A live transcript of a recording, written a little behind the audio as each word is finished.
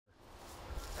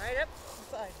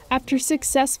After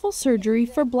successful surgery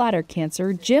for bladder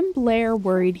cancer, Jim Blair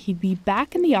worried he'd be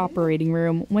back in the operating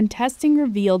room when testing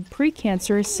revealed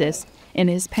precancerous cysts in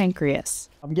his pancreas.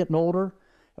 I'm getting older.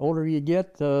 The older you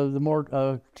get, the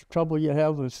more trouble you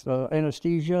have with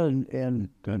anesthesia and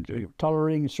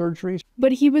tolerating surgeries.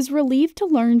 But he was relieved to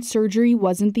learn surgery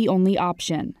wasn't the only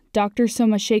option. Dr.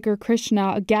 Somashekar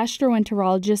Krishna, a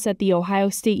gastroenterologist at The Ohio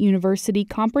State University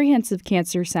Comprehensive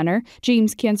Cancer Center,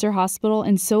 James Cancer Hospital,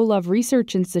 and Solove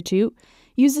Research Institute,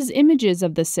 uses images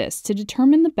of the cysts to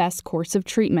determine the best course of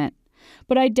treatment.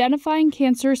 But identifying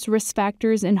cancerous risk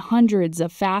factors in hundreds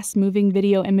of fast-moving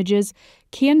video images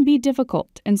can be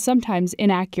difficult and sometimes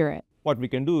inaccurate. What we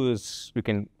can do is we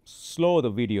can slow the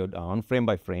video down frame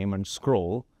by frame and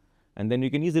scroll, and then you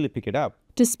can easily pick it up.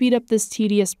 To speed up this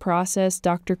tedious process,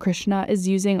 Dr. Krishna is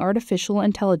using artificial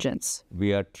intelligence.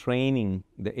 We are training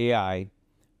the AI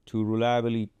to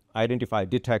reliably identify,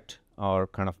 detect, or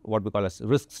kind of what we call as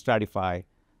risk stratify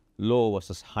low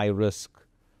versus high risk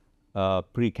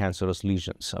precancerous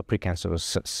lesions, precancerous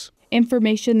cysts.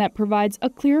 Information that provides a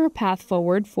clearer path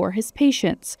forward for his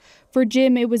patients. For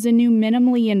Jim, it was a new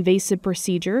minimally invasive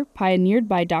procedure pioneered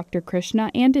by Dr. Krishna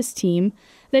and his team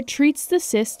that treats the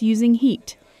cyst using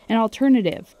heat, an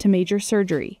alternative to major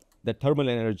surgery. The thermal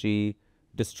energy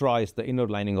destroys the inner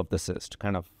lining of the cyst,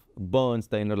 kind of burns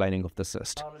the inner lining of the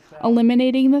cyst,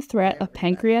 eliminating the threat of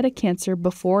pancreatic cancer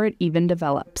before it even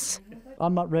develops.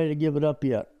 I'm not ready to give it up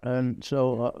yet, and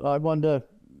so I wonder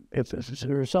if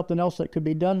there's something else that could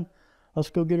be done. Let's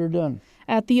go get her done.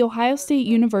 At the Ohio State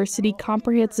University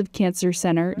Comprehensive Cancer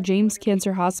Center, James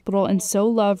Cancer Hospital, and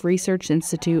Solove Research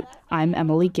Institute, I'm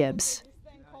Emily Gibbs.